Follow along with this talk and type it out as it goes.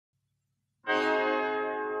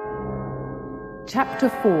Chapter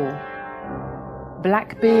 4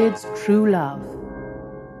 Blackbeard's True Love.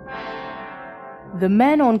 The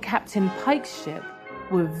men on Captain Pike's ship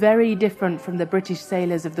were very different from the British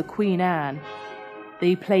sailors of the Queen Anne.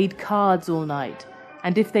 They played cards all night,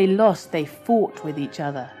 and if they lost, they fought with each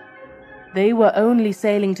other. They were only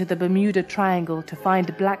sailing to the Bermuda Triangle to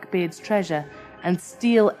find Blackbeard's treasure and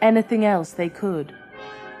steal anything else they could.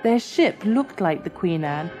 Their ship looked like the Queen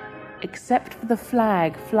Anne, except for the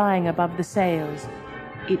flag flying above the sails.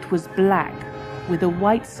 It was black, with a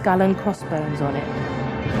white skull and crossbones on it.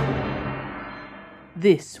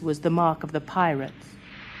 This was the mark of the pirates.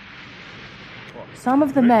 Some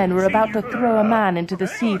of the men were about to throw a man into the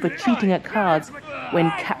sea for cheating at cards when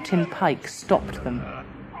Captain Pike stopped them.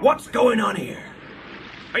 What's going on here?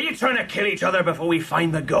 Are you trying to kill each other before we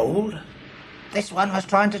find the gold? This one was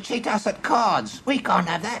trying to cheat us at cards. We can't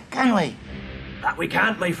have that, can we? That we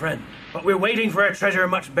can't, my friend. But we're waiting for a treasure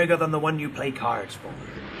much bigger than the one you play cards for.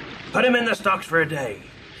 Put him in the stocks for a day,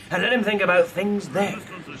 and let him think about things then.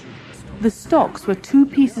 The stocks were 2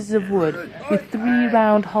 pieces of wood with 3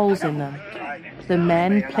 round holes in them. The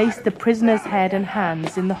men placed the prisoner's head and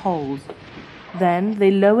hands in the holes. Then they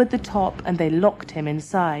lowered the top and they locked him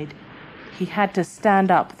inside. He had to stand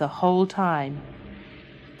up the whole time.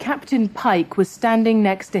 Captain Pike was standing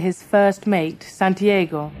next to his first mate,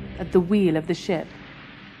 Santiago, at the wheel of the ship.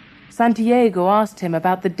 Santiago asked him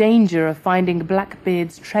about the danger of finding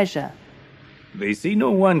Blackbeard's treasure. They say no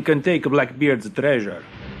one can take Blackbeard's treasure.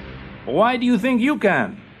 Why do you think you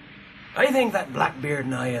can? I think that Blackbeard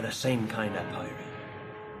and I are the same kind of pirate.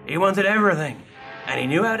 He wanted everything, and he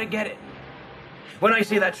knew how to get it. When I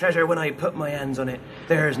see that treasure, when I put my hands on it,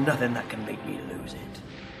 there's nothing that can make me lose it.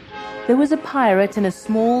 There was a pirate in a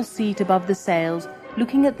small seat above the sails,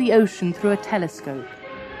 looking at the ocean through a telescope.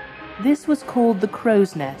 This was called the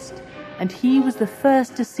Crow's Nest, and he was the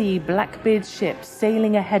first to see Blackbeard's ship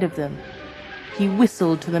sailing ahead of them. He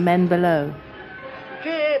whistled to the men below.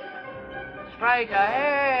 Ship! Straight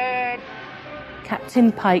ahead!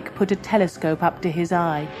 Captain Pike put a telescope up to his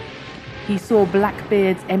eye. He saw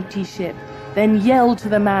Blackbeard's empty ship, then yelled to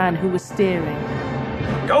the man who was steering.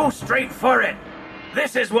 Go straight for it!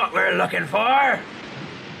 This is what we're looking for!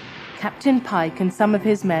 Captain Pike and some of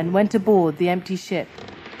his men went aboard the empty ship,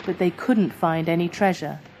 but they couldn't find any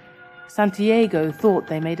treasure. Santiago thought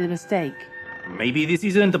they made a mistake. Maybe this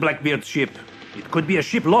isn't Blackbeard's ship. It could be a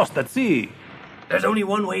ship lost at sea. There's only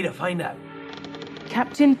one way to find out.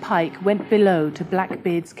 Captain Pike went below to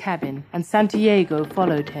Blackbeard's cabin, and Santiago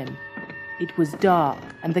followed him. It was dark,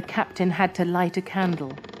 and the captain had to light a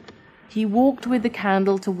candle. He walked with the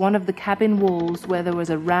candle to one of the cabin walls where there was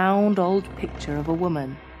a round old picture of a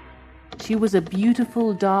woman. She was a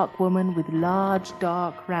beautiful dark woman with large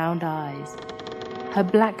dark round eyes. Her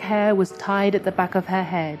black hair was tied at the back of her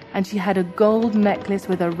head, and she had a gold necklace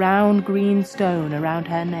with a round green stone around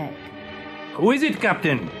her neck. Who is it,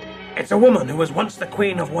 Captain? It's a woman who was once the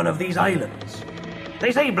queen of one of these islands.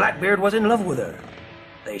 They say Blackbeard was in love with her.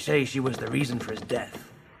 They say she was the reason for his death.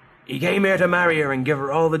 He came here to marry her and give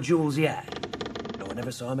her all the jewels he had. No one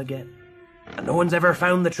ever saw him again. And no one's ever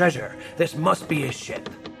found the treasure. This must be his ship.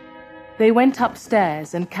 They went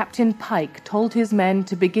upstairs, and Captain Pike told his men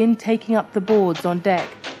to begin taking up the boards on deck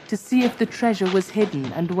to see if the treasure was hidden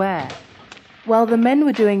and where. While the men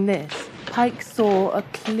were doing this, Pike saw a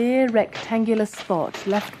clear rectangular spot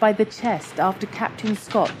left by the chest after Captain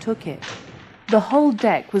Scott took it. The whole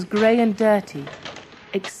deck was grey and dirty,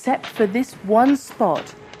 except for this one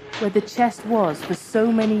spot where the chest was for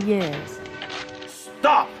so many years.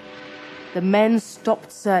 Stop! The men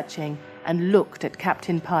stopped searching and looked at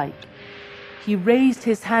Captain Pike. He raised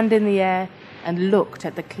his hand in the air and looked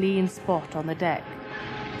at the clean spot on the deck.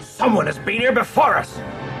 Someone has been here before us!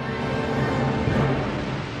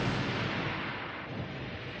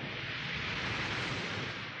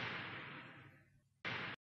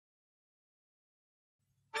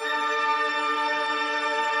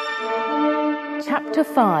 Chapter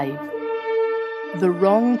 5 The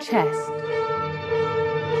Wrong Chest.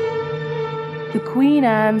 The Queen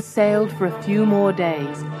Anne sailed for a few more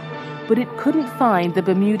days, but it couldn't find the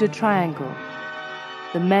Bermuda Triangle.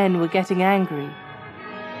 The men were getting angry.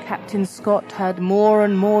 Captain Scott heard more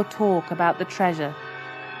and more talk about the treasure,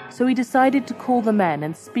 so he decided to call the men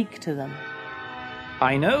and speak to them.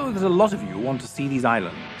 I know that a lot of you want to see these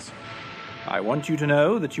islands. I want you to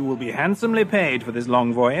know that you will be handsomely paid for this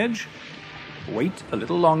long voyage. Wait a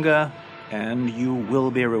little longer, and you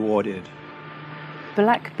will be rewarded.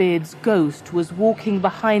 Blackbeard's ghost was walking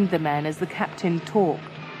behind the men as the captain talked.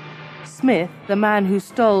 Smith, the man who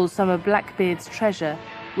stole some of Blackbeard's treasure,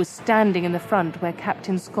 was standing in the front where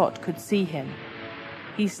Captain Scott could see him.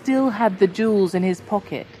 He still had the jewels in his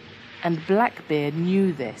pocket, and Blackbeard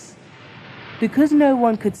knew this. Because no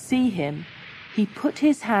one could see him, he put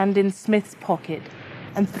his hand in Smith's pocket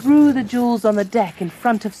and threw the jewels on the deck in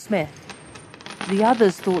front of Smith. The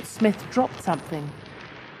others thought Smith dropped something,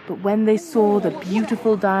 but when they saw the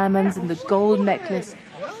beautiful diamonds and the gold necklace,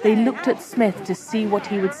 they looked at Smith to see what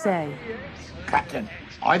he would say. Captain,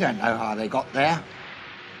 I don't know how they got there.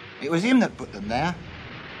 It was him that put them there.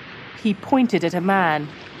 He pointed at a man.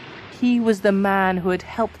 He was the man who had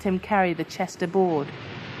helped him carry the chest aboard.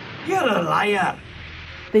 You're a liar!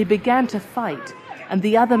 They began to fight, and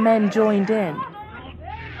the other men joined in.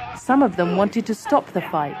 Some of them wanted to stop the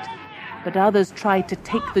fight, but others tried to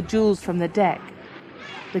take the jewels from the deck.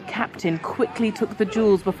 The captain quickly took the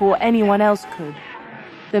jewels before anyone else could.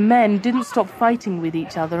 The men didn't stop fighting with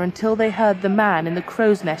each other until they heard the man in the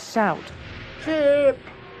crow's nest shout, Ship!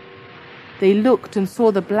 They looked and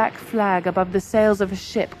saw the black flag above the sails of a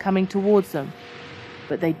ship coming towards them,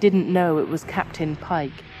 but they didn't know it was Captain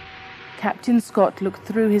Pike. Captain Scott looked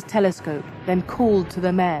through his telescope, then called to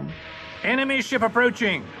the men. Enemy ship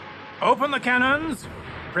approaching. Open the cannons.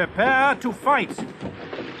 Prepare to fight.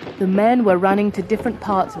 The men were running to different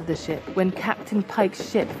parts of the ship when Captain Pike's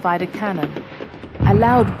ship fired a cannon. A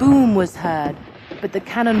loud boom was heard, but the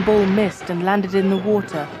cannonball missed and landed in the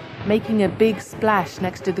water, making a big splash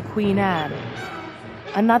next to the Queen Anne.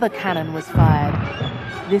 Another cannon was fired.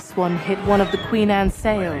 This one hit one of the Queen Anne's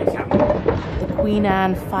sails. The Queen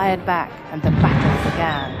Anne fired back, and the battle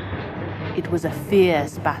began. It was a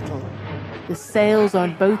fierce battle. The sails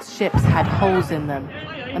on both ships had holes in them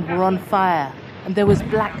and were on fire, and there was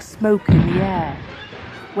black smoke in the air.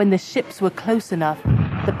 When the ships were close enough,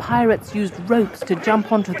 the pirates used ropes to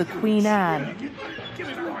jump onto the Queen Anne.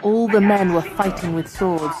 All the men were fighting with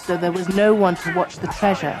swords, so there was no one to watch the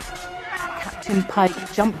treasure. Captain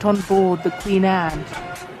Pike jumped on board the Queen Anne.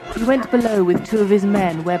 He went below with 2 of his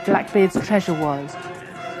men where Blackbeard's treasure was.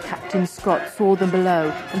 Captain Scott saw them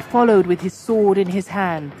below and followed with his sword in his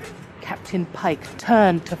hand. Captain Pike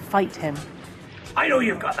turned to fight him. I know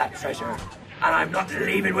you've got that treasure, and I'm not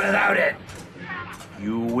leaving without it.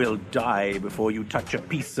 You will die before you touch a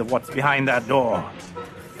piece of what's behind that door.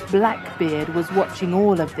 Blackbeard was watching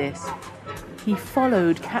all of this. He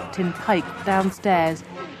followed Captain Pike downstairs,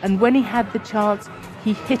 and when he had the chance,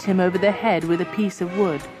 he hit him over the head with a piece of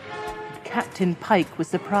wood. Captain Pike was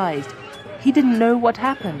surprised. He didn't know what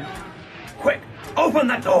happened. Quick, open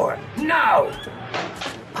that door, now!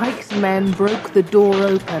 Pike's men broke the door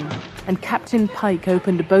open, and Captain Pike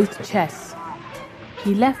opened both chests.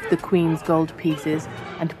 He left the Queen's gold pieces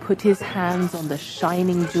and put his hands on the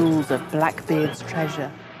shining jewels of Blackbeard's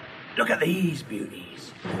treasure. Look at these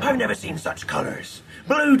beauties. I've never seen such colors.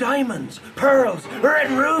 Blue diamonds, pearls, red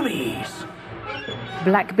rubies.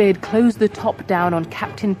 Blackbeard closed the top down on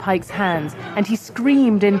Captain Pike's hands, and he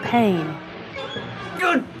screamed in pain.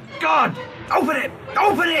 Good God! Open it!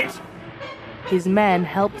 Open it! His men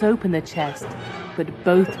helped open the chest, but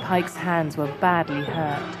both Pike's hands were badly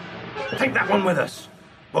hurt. Take that one with us.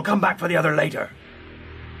 We'll come back for the other later.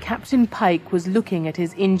 Captain Pike was looking at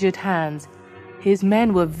his injured hands. His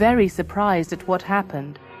men were very surprised at what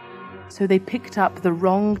happened, so they picked up the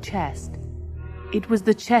wrong chest. It was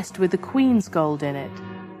the chest with the Queen's gold in it.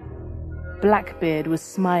 Blackbeard was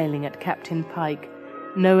smiling at Captain Pike,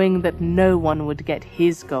 knowing that no one would get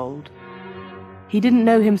his gold. He didn't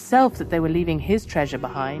know himself that they were leaving his treasure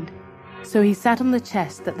behind, so he sat on the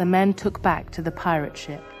chest that the men took back to the pirate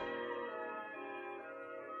ship.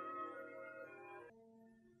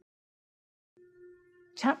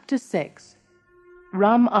 Chapter 6.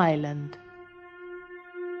 Rum Island.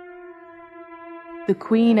 The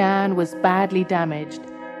Queen Anne was badly damaged,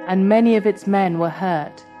 and many of its men were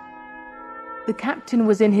hurt. The captain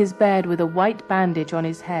was in his bed with a white bandage on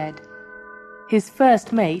his head. His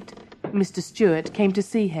first mate, Mr. Stewart, came to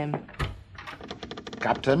see him.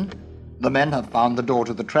 Captain, the men have found the door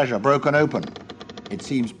to the treasure broken open. It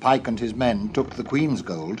seems Pike and his men took the Queen's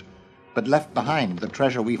gold, but left behind the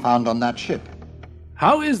treasure we found on that ship.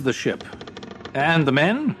 How is the ship? And the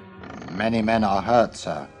men? Many men are hurt,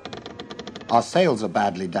 sir. Our sails are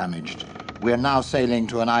badly damaged. We're now sailing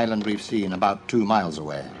to an island we've seen about 2 miles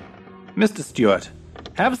away. Mr. Stewart,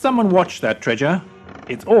 have someone watch that treasure.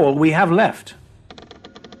 It's all we have left.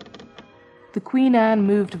 The Queen Anne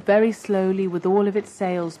moved very slowly with all of its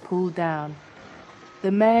sails pulled down.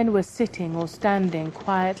 The men were sitting or standing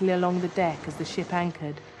quietly along the deck as the ship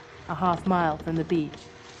anchored, a half-mile from the beach.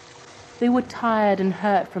 They were tired and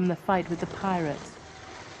hurt from the fight with the pirates.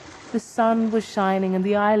 The sun was shining and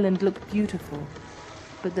the island looked beautiful,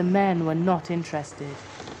 but the men were not interested.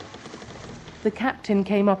 The captain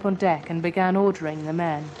came up on deck and began ordering the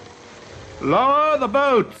men. Lower the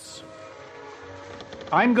boats!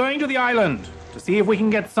 I'm going to the island to see if we can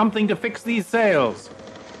get something to fix these sails.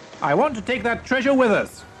 I want to take that treasure with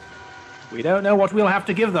us. We don't know what we'll have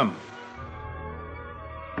to give them.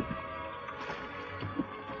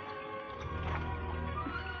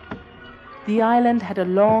 The island had a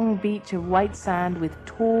long beach of white sand with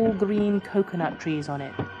tall green coconut trees on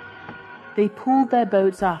it. They pulled their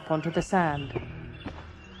boats up onto the sand.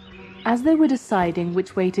 As they were deciding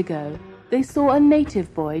which way to go, they saw a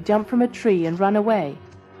native boy jump from a tree and run away.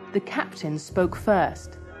 The captain spoke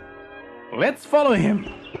first. Let's follow him.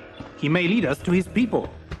 He may lead us to his people.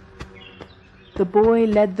 The boy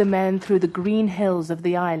led the men through the green hills of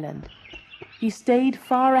the island. He stayed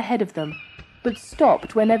far ahead of them, but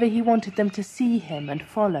stopped whenever he wanted them to see him and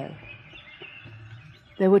follow.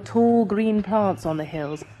 There were tall green plants on the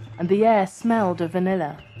hills, and the air smelled of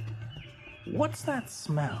vanilla. What's that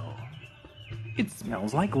smell? It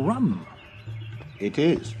smells like rum. It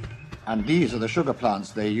is, and these are the sugar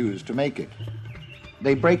plants they use to make it.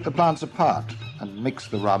 They break the plants apart and mix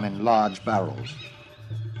the rum in large barrels.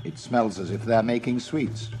 It smells as if they're making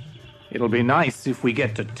sweets. It'll be nice if we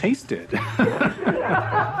get to taste it.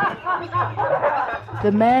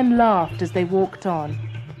 The men laughed as they walked on.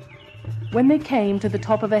 When they came to the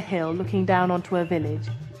top of a hill looking down onto a village,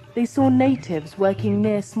 they saw natives working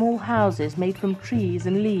near small houses made from trees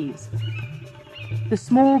and leaves. The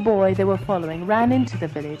small boy they were following ran into the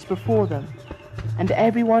village before them, and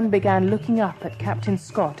everyone began looking up at Captain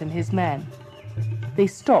Scott and his men. They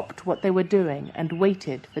stopped what they were doing and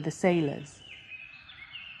waited for the sailors.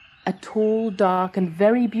 A tall, dark, and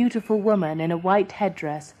very beautiful woman in a white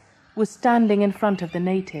headdress was standing in front of the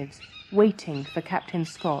natives, waiting for Captain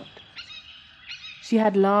Scott. She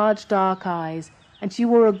had large, dark eyes, and she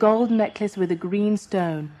wore a gold necklace with a green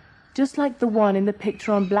stone, just like the one in the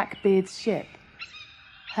picture on Blackbeard's ship.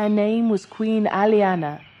 Her name was Queen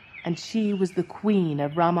Aliana, and she was the Queen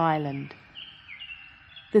of Rum Island.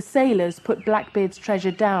 The sailors put Blackbeard's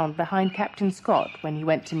treasure down behind Captain Scott when he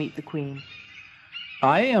went to meet the Queen.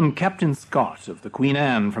 I am Captain Scott of the Queen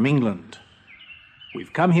Anne from England.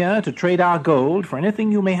 We've come here to trade our gold for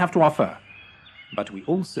anything you may have to offer, but we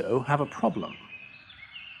also have a problem.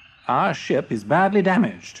 Our ship is badly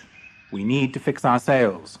damaged. We need to fix our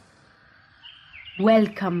sails.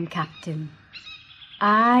 Welcome, Captain.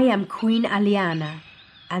 I am Queen Aliana,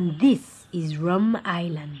 and this is Rum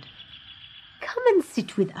Island. Come and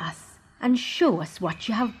sit with us and show us what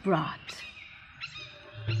you have brought.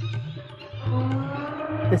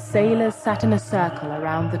 The sailors sat in a circle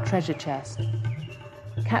around the treasure chest.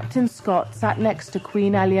 Captain Scott sat next to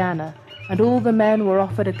Queen Aliana, and all the men were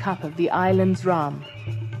offered a cup of the island's rum.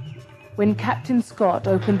 When Captain Scott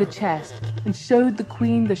opened the chest and showed the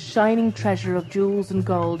Queen the shining treasure of jewels and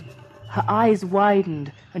gold, her eyes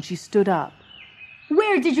widened and she stood up.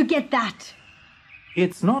 Where did you get that?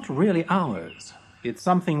 It's not really ours. It's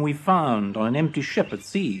something we found on an empty ship at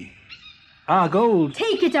sea. Our gold...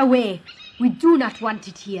 Take it away! We do not want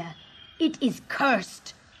it here. It is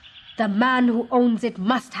cursed. The man who owns it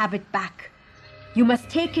must have it back. You must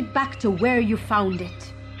take it back to where you found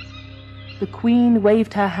it. The Queen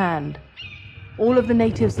waved her hand. All of the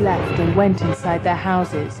natives left and went inside their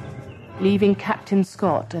houses, leaving Captain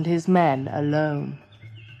Scott and his men alone.